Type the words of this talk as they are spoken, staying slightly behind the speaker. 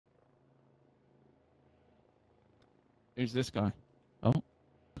Who's this guy? Oh.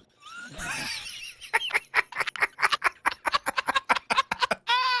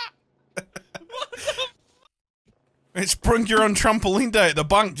 It's sprung your own trampoline day at the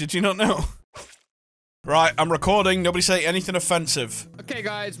bank, did you not know? Right, I'm recording. Nobody say anything offensive. Okay,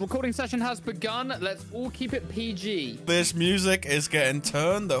 guys, recording session has begun. Let's all keep it PG. This music is getting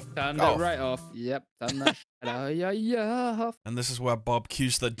turned Turn off. it right off. Yep, turn that off. And this is where Bob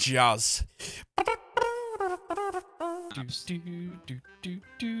cues the jazz.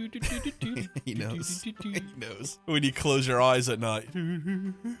 He knows. He knows. When you close your eyes at night.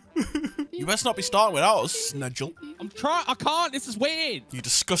 You best not be starting without us, Snedgel. I'm trying. I can't. This is weird. You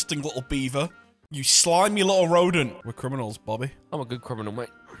disgusting little beaver. You slimy little rodent. We're criminals, Bobby. I'm a good criminal, mate.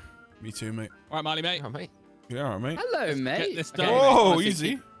 Me too, mate. All right, Marley, mate. Oh, mate. Yeah, all right, mate. Hello, mate. Get this done. Whoa, mate.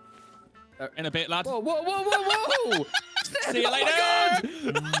 easy. In a bit, lad. Whoa, whoa, whoa, whoa, whoa! See you later.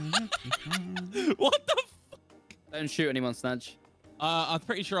 What the? Don't shoot anyone, Snedge. I'm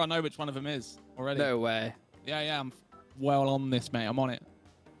pretty sure I know which one of them is already. No way. Yeah, I'm well on this, mate. I'm on it.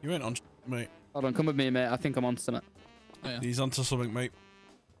 You ain't on, mate. Hold on, come with me, mate. I think I'm on something. Oh, yeah. He's onto something, mate.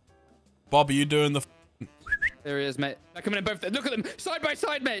 Bob, are you doing the... There he is, mate. They're coming in both. Look at them, side by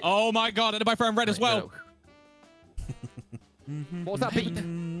side, mate. Oh my God! And they're both wearing red as well. What was that beat?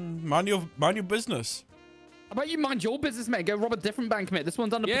 Mind your business. How about you mind your business, mate? Go rob a different bank, mate. This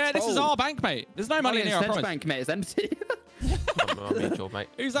one's under Yeah, patrol. this is our bank, mate. There's no money in here, I promise. bank, mate. It's empty. I'm mutual, mate.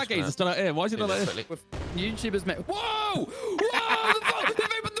 Who's that geezer still out here? Why is he not out here? With YouTubers, mate. Whoa! Whoa! They've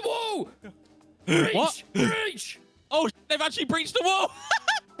opened the wall! Breach! What? Breach! Oh, they've actually breached the wall.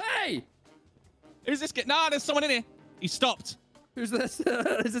 Hey! Who's this kid? Nah, there's someone in here. He stopped. Who's this?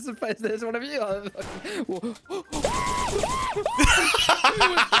 Is this one of you? Oh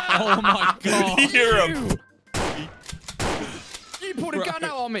my God. You're a... You pulled a gun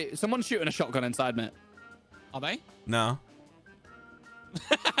out on me. Someone's shooting a shotgun inside, mate. Are they? No.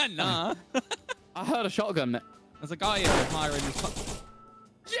 Nah. I heard a shotgun, mate. There's a guy here admiring this.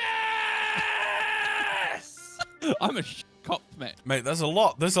 Yes! I'm a cop, mate. Mate, there's a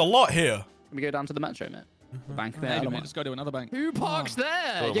lot here. Can we go down to the metro, mate? The bank, mate. I Maybe, don't mate, want- just go to another bank. Who parks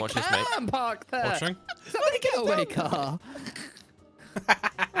there? Go on, You watch this, mate. can park there. Watching. Is that the getaway car? Oh,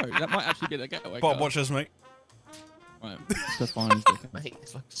 that might actually be the getaway Bob, car. watch this, mate. Right. Just find his dick. Mate,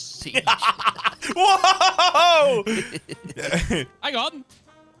 it's like a siege. Whoa! Hang on.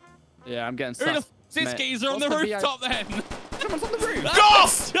 Yeah, I'm getting Who the sus. f this mate. geezer on What's the the rooftop then? Someone's on the roof.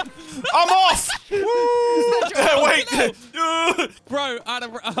 Off! I'm off! Wait! Bro,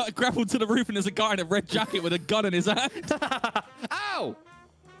 I grappled to the roof and there's a guy in a red jacket with a gun in his hand. Ow!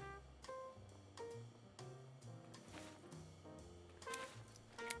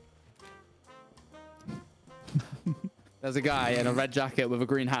 There's a guy in a red jacket with a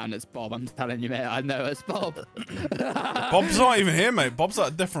green hat and it's Bob. I'm telling you, mate. I know it's Bob. Bob's not even here, mate. Bob's at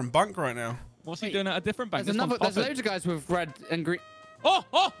a different bank right now. What's he doing at a different bank? There's This one's loads popping. of guys with red and green.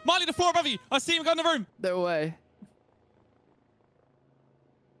 Oh, Marley, the floor above you. I see him go in the room. No way.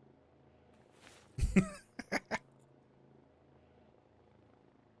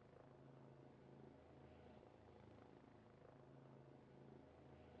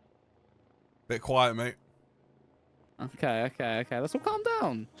 Bit quiet, mate. Okay. Let's all calm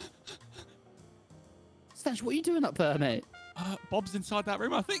down. Stench, what are you doing up there, mate? Bob's inside that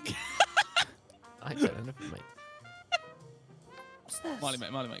room, I think. I ain't said anything, mate. What's this? Marley, mate,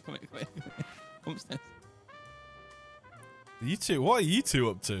 come here. Come upstairs. You two, what are you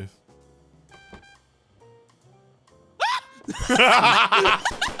two up to?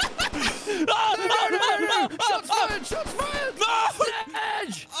 No! Shots fired! Shots fired! No!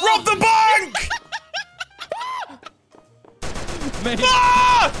 Stench! Rob the bank! Mate.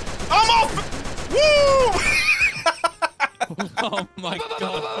 Ah! I'm off! Woo! Oh my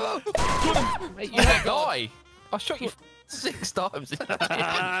God. Mate, you're that guy. I shot you 6 times.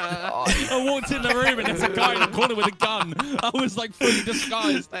 I walked in the room and there's a guy in the corner with a gun. I was like fully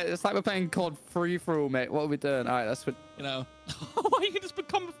disguised. It's like we're playing COD free for all, mate. What are we doing? All right, that's what. You know. Oh, you can just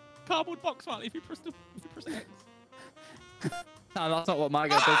become a cardboard box, Marley, if you press X. No, that's not what my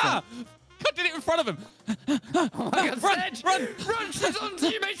guy does. God, did it in front of him. Oh my God, Run, Stench! run! Run! She's on to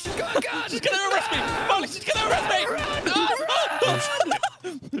you, mate! She's got a gun! She's gonna arrest me! Marley, she's gonna arrest me!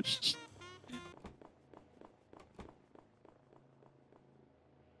 Run!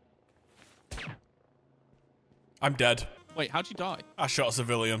 I'm dead. Wait, how'd you die? I shot a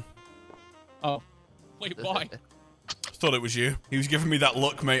civilian. Oh. Wait, why? Thought it was you. He was giving me that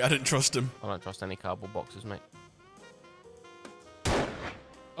look, mate. I didn't trust him. I don't trust any cardboard boxes, mate.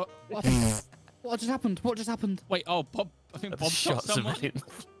 What? What just happened? What just happened? Wait, oh, Bob. I think I Bob shot shot someone. civilian.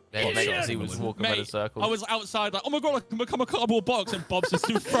 Yeah, mate, as he was walking around in circles. I was outside like, oh my god, I can become a cardboard box, and Bob's just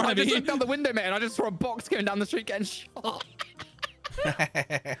in front I of just me. looked out the window, mate, and I just saw a box going down the street getting shot.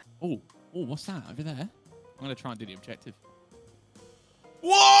 Oh, what's that over there? I'm gonna try and do the objective.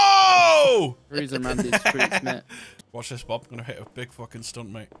 Whoa! Cruising around these streets, mate. Watch this, Bob. I'm gonna hit a big fucking stunt,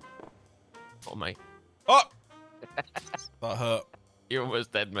 mate. Oh, mate. Oh! That hurt. You're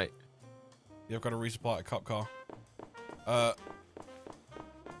almost dead, mate. Yeah, I've got to resupply a cop car.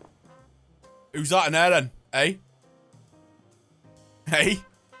 Who's that in there then? Eh? Hey?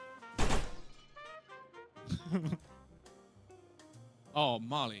 Oh,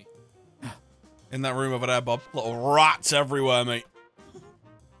 Marley. In that room over there, Bob. Little rats everywhere, mate.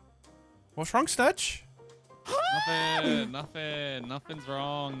 What's wrong, Snitch? Nothing's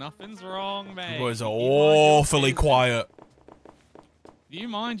wrong. Nothing's wrong, mate. You boys are awfully quiet. Do you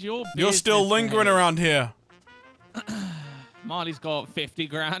mind your business? You're still lingering around here. Marley's got 50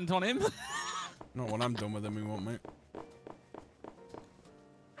 grand on him. Not when I'm done with him, we won't, mate.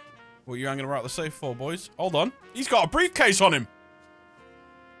 What are you hanging around the safe for, boys? Hold on. He's got a briefcase on him.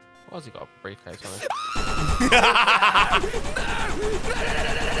 Why has he got a briefcase on him?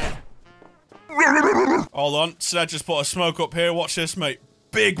 Hold on. Sned just put a smoke up here. Watch this, mate.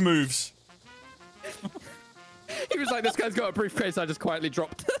 Big moves. He was like, this guy's got a briefcase. I just quietly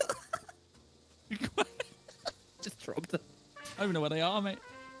dropped. Just dropped it. I don't even know where they are, mate.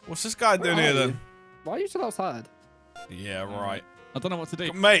 What's this guy doing here, then? Why are you still outside? Yeah, right. I don't know what to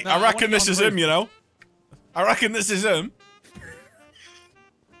do. Mate, No, I reckon want this to is get on him, the you know? I reckon this is him.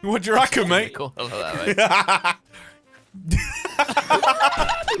 What do you reckon, mate? Cool. I love that, mate.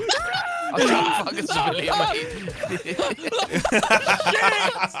 I'm trying to fucking civilian, mate.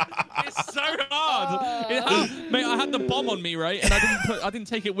 It's so hard. Mate, I had the bomb on me, right? And I didn't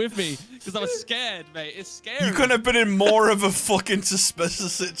take it with me because I was scared, mate. It's scary. You couldn't have been in more of a fucking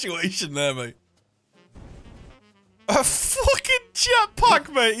suspicious situation there, mate. A fucking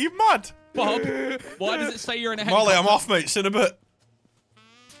jetpack, mate. You mad? Bob, why does it say you're in a helicopter? Molly, I'm off, mate. See you in a bit.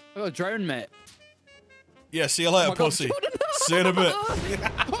 I got a drone, mate. Yeah, see you later, my God, pussy. Jordan. See you in a bit.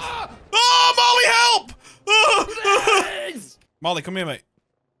 Oh, Molly, help! Molly, come here, mate.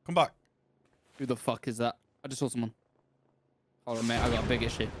 Come back. Who the fuck is that? I just saw someone. Hold on, mate. I got a big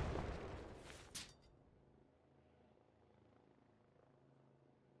issue.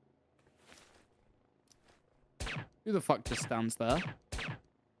 Who the fuck just stands there?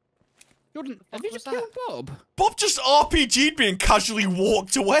 Jordan, have you just killed Bob? Bob just RPG'd me and casually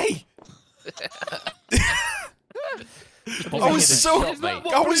walked away. I was so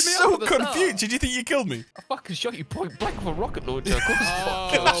confused. Did you think you killed me? I fucking shot you point blank with a rocket launcher. Of course,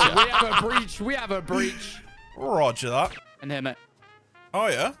 Oh, we have a breach. We have a breach. Roger that. And here, mate. Oh,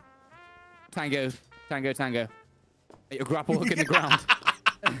 yeah? Tango. Tango, tango. Get your grapple hook in the ground.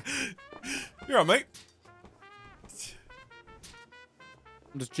 You're right, mate.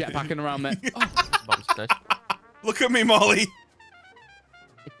 I'm just jetpacking around, mate. Look at me, Molly.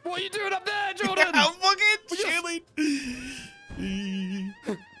 What are you doing up there, Jordan? I'm fucking chilling.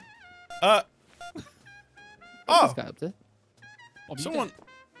 What's this guy up there? Someone.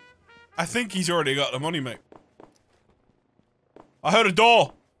 I think he's already got the money, mate. I heard a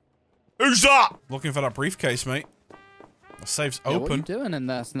door. Who's that? Looking for that briefcase, mate. The safe's open. What are you doing in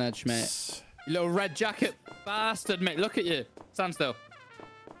there, Snedge, mate? You little red jacket bastard, mate. Look at you. Stand still.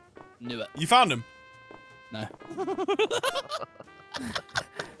 Knew it. You found him? No.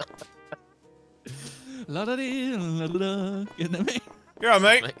 La da dee, la da da. Getting at me? You're right,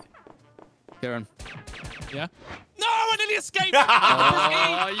 mate. Kieran. Yeah. No, I nearly escaped.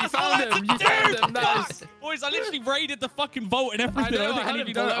 Oh, you found him. You found him. Nice. Boys, I literally raided the fucking vault and everything. I know. think I had need him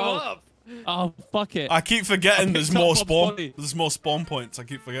to blow do it it. up. Oh, fuck it. I keep forgetting I there's picked up more Bob's spawn. body. There's more spawn points. I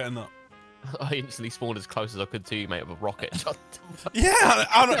keep forgetting that. I instantly spawned as close as I could to you, mate, with a rocket. Yeah,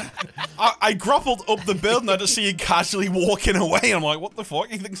 I grappled up the building. I just see you casually walking away. I'm like, what the fuck?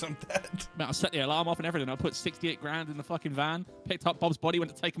 He thinks I'm dead. Mate, I set the alarm off and everything. I put 68 grand in the fucking van, picked up Bob's body,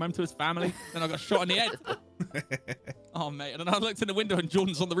 went to take him home to his family. Then I got shot in the head. Oh, mate. And then I looked in the window and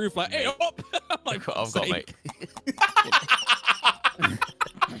Jordan's on the roof like, hey, up! I'm like, I've got, mate.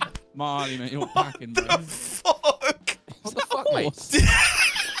 Marley, mate, you're packing, bro. Fuck! What the fuck, mate?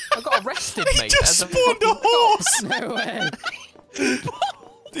 I got arrested, He mate. just spawned a horse! No way.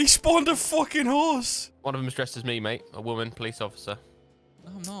 He spawned a fucking horse! One of them's dressed as me, mate. A woman, police officer.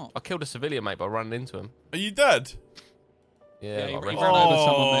 No, I'm not. I killed a civilian, mate, by running into him. Are you dead? Yeah, Yeah, I got he arrested. ran over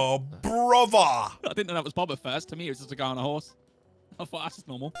someone, Oh, brother! I didn't know that was Bob at first. To me, it was just a guy on a horse. I thought that's just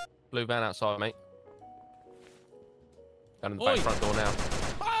normal. Blue van outside, mate. Down in the Oi. back front door now.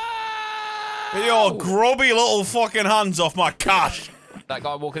 Get your grubby little fucking hands off my cash! That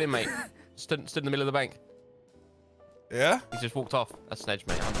guy walking in, mate. Stood in the middle of the bank. Yeah? He just walked off. That's Snedge,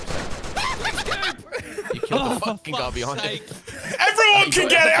 mate. 100%. You killed the fucking guy behind him. Everyone can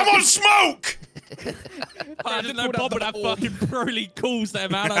get it. I'm on smoke. I didn't know Bob would have fucking broly calls there,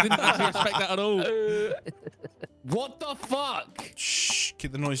 man. I didn't actually expect that at all. What the fuck? Shh.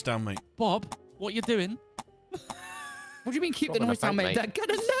 Keep the noise down, mate. Bob, what you doing? What do you mean keep the Robbing a noise down, bank, mate? mate. They're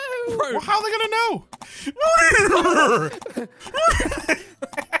gonna know. Bro, Well, how are they gonna know?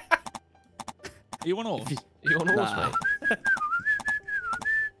 are you on horse? You on horse, Nah. mate?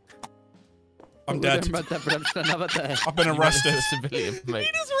 I'm We're dead. doing Red Dead Redemption another day. I've been arrested. A civilian, mate.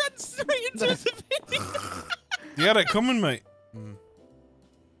 He just ran straight into a civilian. You had it coming, mate. Middle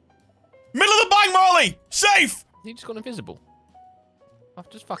of the bank, Marley. Safe. He just got invisible. I've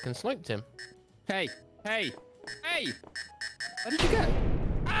just fucking sniped him. Hey, hey, hey! Where did you go?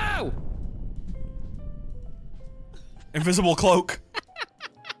 Ow! Invisible cloak.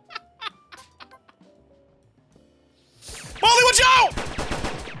 Marley, watch out!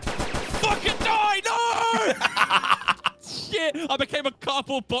 Fucking die! No! Shit! I became a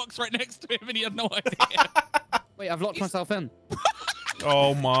cardboard box right next to him and he had no idea. Wait, I've locked myself in.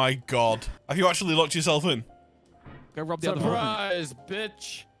 Oh my god. Have you actually locked yourself in? Go rob the other one. Surprise,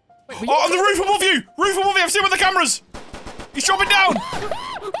 bitch! Wait, Oh, on the roof above you! Roof above you! I've seen with the cameras! He's dropping down!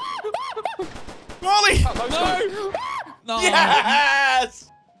 Marley! No! No! Yes!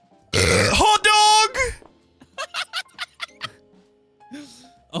 Hot dog!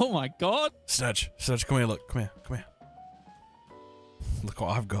 Oh my god! Snedge, come here, look. Come here. Look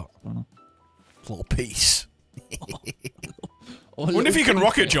what I've got. What's going on? A little piece. Oh, Wonder if you can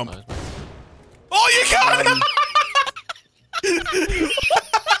rocket jump. Nice, Oh, you can!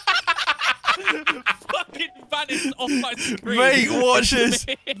 fucking vanished off my screen. Mate, watch this.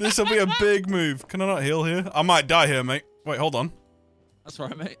 This will be a big move. Can I not heal here? I might die here, mate. Wait, hold on. That's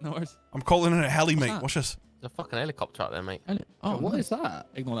right, mate. No worries. I'm calling in a heli, mate. that? Watch this. There's a fucking helicopter out there, mate. Oh, What nice. is that?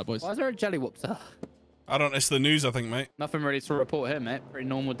 Ignore that, boys. Why is there a jelly whoopser? I don't. It's the news, I think, mate. Nothing really to report here, mate. Pretty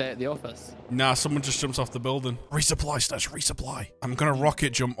normal day at the office. Nah, someone just jumps off the building. Resupply, Snedge. Resupply. I'm gonna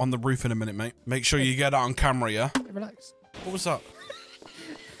rocket jump on the roof in a minute, mate. Make sure you get that on camera, yeah? Hey, relax. What was that?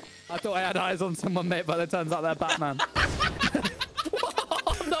 I thought I had eyes on someone, mate, but it turns out they're Batman. What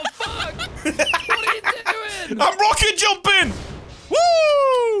the fuck? What are you doing? I'm rocket jumping!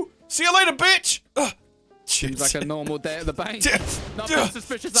 Woo! See you later, bitch! Seems like a normal day at the bank. Yeah. Nothing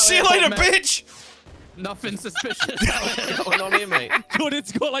suspicious out See you here, later, mate. bitch! Nothing suspicious out here. What's going on here, mate?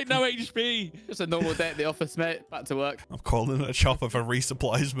 Jordan's got like no HP. Just a normal day at the office, mate. Back to work. I'm calling a chopper for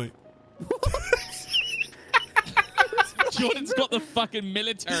resupplies, mate. Jordan's got the fucking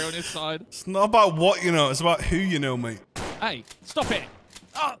military on his side. It's not about what you know, it's about who you know, mate. Hey, stop it.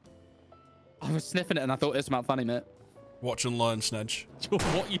 Oh. I was sniffing it and I thought it smelled funny, mate. Watch and learn, Snedge. Jordan,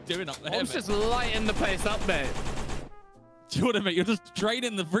 what are you doing up there, I was mate? just lighting the place up, mate. Jordan, mate, you're just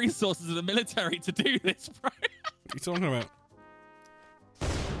draining the resources of the military to do this, bro. What are you talking about?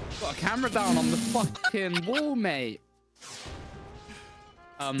 Got a camera down on the fucking wall, mate.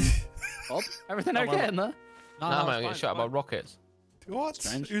 Bob, everything okay in there? No, mate, I'm getting shot by rockets. What?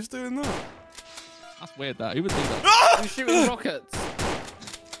 Strange. Who's doing that? That's weird, that. Who would do that? Who's shooting rockets?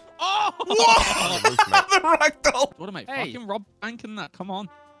 Oh! What? The ragdoll! Jordan, mate, Hey. fucking rob bank and that. Come on.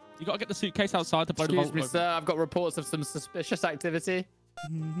 You got to get the suitcase outside to blow the Excuse vault me, open. sir. I've got reports of some suspicious activity.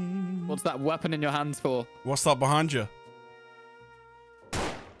 What's that weapon in your hands for? What's that behind you? You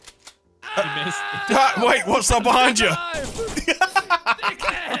missed. Wait, what's that behind you? Dickhead!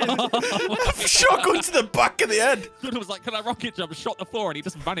 Shotgun to the back of the head. Jordan was like, can I rocket jump? Shot the floor and he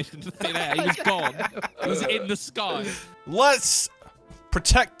just vanished into thin air. He was gone. He was in the sky. Let's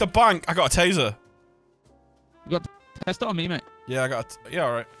protect the bank. I got a taser. You got to test it on me, mate. Yeah, I got yeah,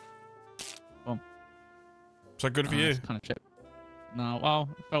 alright. Boom. Is that good for you? Kind of chip. No, well,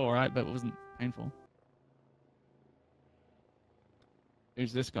 it felt alright, but it wasn't painful.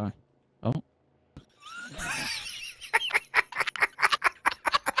 Who's this guy? Oh.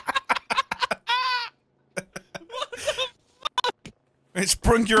 It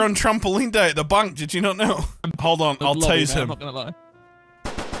sprung your own trampoline day at the bank, did you not know? Hold on, I'll Lobby, tase mate, I'm him. not gonna lie.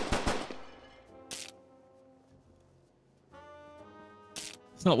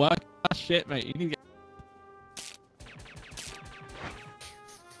 It's not working. Ah, shit, mate. You need to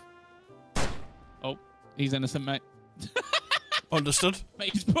get... Oh, he's innocent, mate. Understood.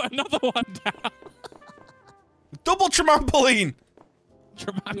 Mate, he's put another one down. Double trampoline!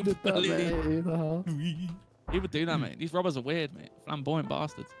 Trampoline. He would do that, mate. These robbers are weird, mate. Flamboyant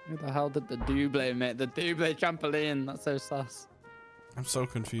bastards. Who the hell did the double, mate? The double trampoline. That's so sus. I'm so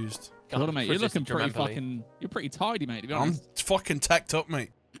confused. Hold on, mate. You're looking pretty Mentally. fucking. You're pretty tidy, mate. To be I'm honest. fucking teched up,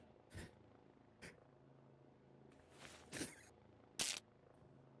 mate.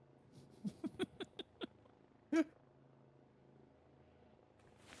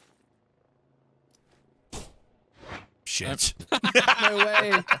 Shit. No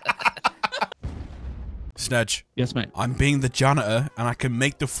way. Snedge, Yes, mate. I'm being the janitor, and I can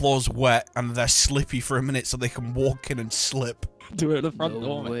make the floors wet, and they're slippy for a minute so they can walk in and slip. Do it at the front No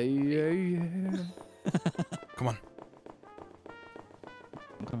door, mate. way. Yeah. Come on.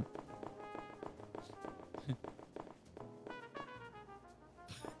 I'm coming.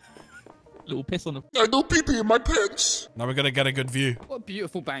 Little piss on the. I do pee-pee in my pants. Now we're gonna get a good view. What a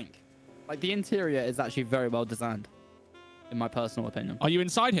beautiful bank. Like, the interior is actually very well designed, in my personal opinion. Are you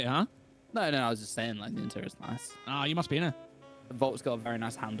inside here, huh? No, I was just saying, like, the interior is nice. Ah, you must be in here. The vault's got a very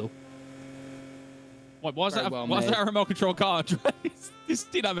nice handle. What was Very that? well Was made. that a remote control car?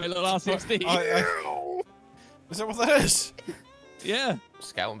 Just did have a little R60. Is that what that is? Yeah.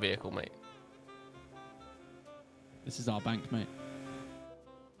 Scouting vehicle, mate. This is our bank, mate.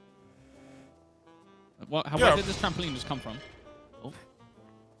 What? Yeah. Where did this trampoline just come from?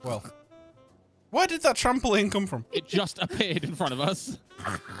 Well, where did that trampoline come from? It just appeared in front of us.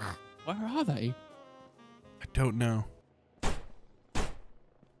 Where are they? I don't know.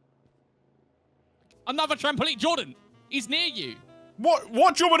 Another trampoline, Jordan. He's near you. What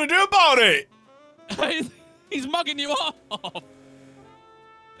do you want me to do about it? He's mugging you off.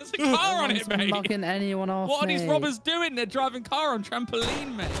 There's a car on it, I'm mate. mugging anyone off, What are these mate. robbers doing? They're driving car on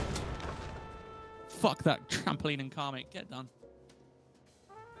trampoline, mate. Fuck that trampoline and car, mate. Get done.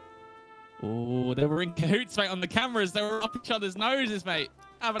 Oh, they were in cahoots, mate, on the cameras. They were up each other's noses, mate.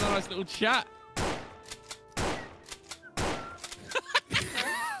 Having a nice little chat.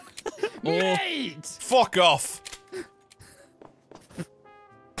 Mate! Fuck off.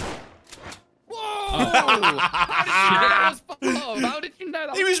 Whoa! How did you know that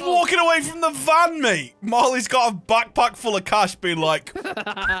was He was Bob? walking away from the van, mate. Marley's got a backpack full of cash being like,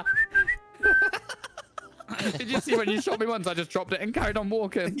 Did you see when you shot me once? I just dropped it and carried on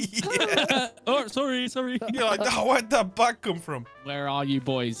walking. yeah. Oh, sorry. You're like, oh, where'd that bag come from? Where are you,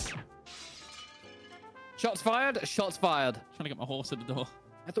 boys? Shots fired. Shots fired. Trying to get my horse at the door.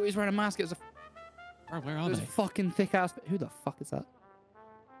 I thought he was wearing a mask. It was a, Bro, where it are was a they? fucking thick ass. Who the fuck is that?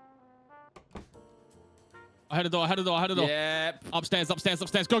 I heard a door. Yep. Upstairs. Go.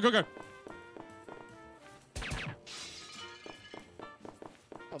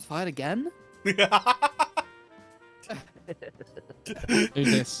 Shots fired again. Who's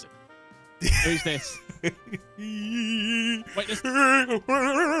this? Who's this? Wait, this. I've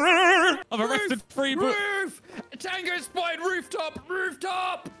arrested three. Roof! Tango spotted rooftop!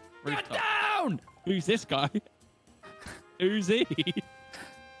 Rooftop! Get Rooftop. down! Who's this guy? Who's he?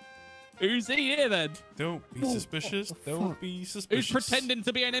 Who's he here then? Don't be Whoa, suspicious. what the Don't fuck? be Who's suspicious. pretending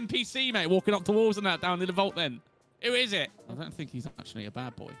to be an NPC, mate? Walking up to walls and that down in the vault then? Who is it? I don't think he's actually a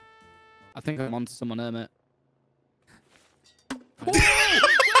bad boy. I think I'm onto someone here, mate.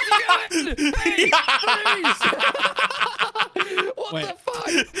 What Wait. the fuck?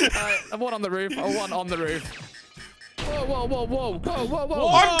 I'm one on the roof. I'm one on the roof. Whoa. I'm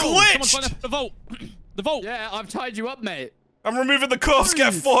glitched! Someone's going up the vault. The vault. Yeah, I've tied you up, mate. I'm removing the cuffs.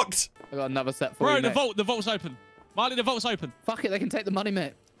 Get fucked. I got another set for Bro, you, the mate. vault's open. Marley, the vault's open. Fuck it, they can take the money,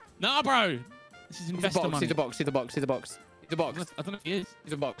 mate. Nah, bro. This is He's a investor box. money. He's a box. He's a box. He's a box. He's a box. I don't know if he is.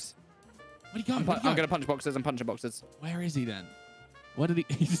 He's a box. Where'd he go? I'm Where'd he go? gonna punch boxes. I'm punching boxes. Where is he then? Where did he?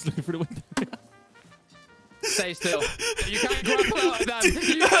 He's just looking through the window. Stay still. You can't grapple out of them.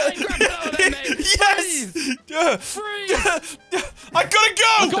 You can't grapple out of them, mate. Yes! Yeah. Freeze! I gotta go!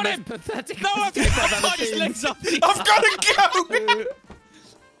 I got The him! most pathetic No, I've escape I've ever got his seen. legs up. I've gotta go!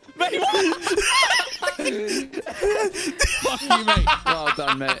 Mate, what? Fuck you, mate. Well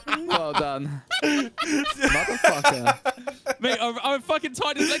done, mate. Well done. Motherfucker. Mate, I fucking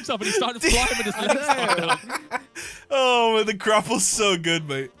tied his legs up and he started flying with his legs tied up. Oh, man, the grapple's so good,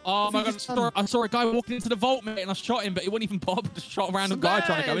 mate. Oh my god, I saw a guy walking into the vault, mate, and I shot him, but it wouldn't even pop. I just shot a random guy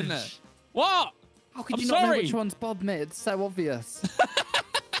trying to go in there. Smash! What? How could I'm you not know sorry. which one's Bob, mate? It's so obvious.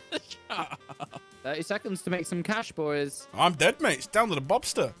 30 seconds to make some cash, boys. I'm dead, mate. It's down to the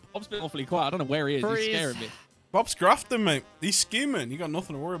Bobster. Bob's been awfully quiet. I don't know where he is. Freeze. He's scaring me. Bob's grafting, mate. He's scheming. You got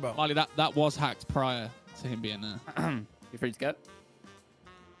nothing to worry about. Marley, that was hacked prior to him being there. You free to go?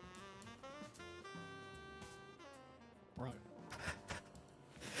 Bro.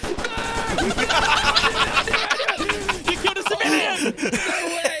 You killed a civilian! No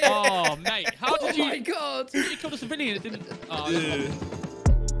way! Oh, mate. How did Oh you... my god! You killed a civilian. It didn't... Oh,